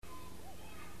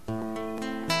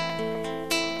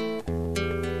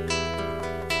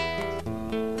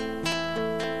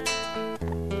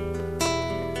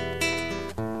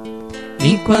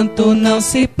Enquanto não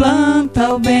se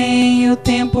planta o bem, o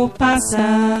tempo passa.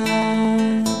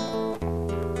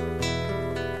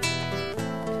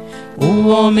 O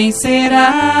homem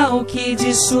será o que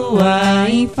de sua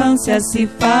infância se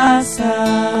faça.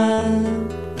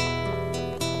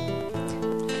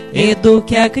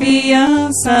 Eduque a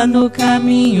criança no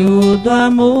caminho do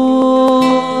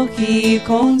amor que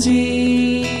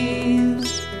condiz,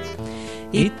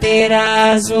 e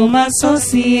terás uma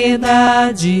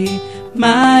sociedade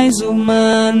mais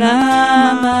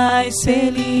humana, mais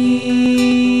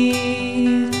feliz.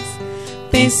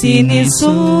 Pense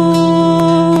nisso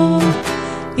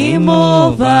e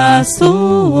mova a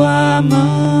sua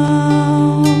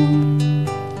mão.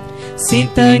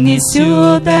 Sinta o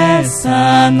início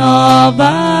dessa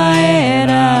nova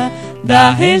era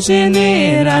da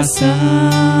regeneração.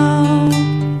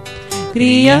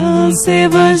 Criança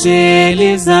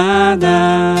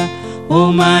evangelizada,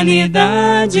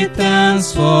 humanidade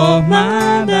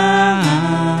transformada.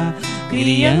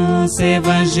 Criança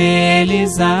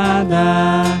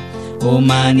evangelizada,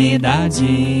 humanidade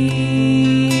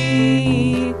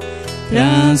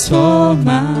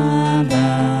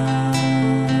transformada.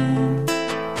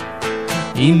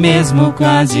 E mesmo com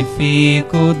as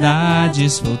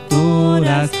dificuldades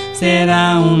futuras,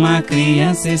 será uma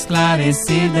criança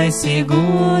esclarecida e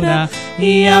segura,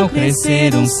 e ao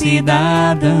crescer um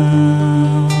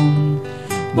cidadão,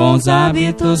 bons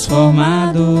hábitos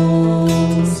formados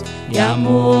e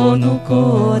amor no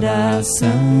coração,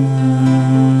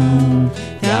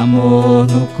 e amor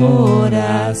no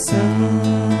coração.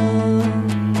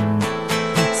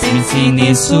 Pense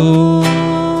nisso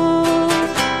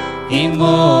e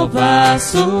mova a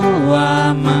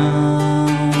sua mão.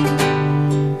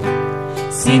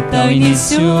 Sinta o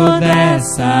início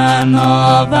dessa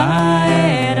nova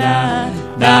era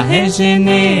da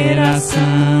regeneração.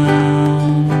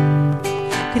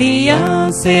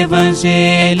 Criança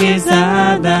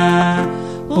evangelizada,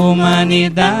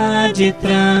 humanidade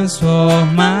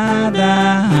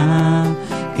transformada.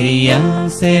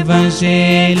 Criança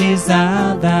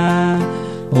evangelizada,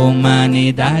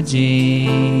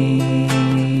 humanidade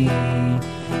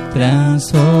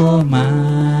transformada,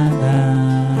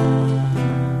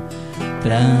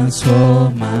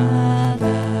 transformada.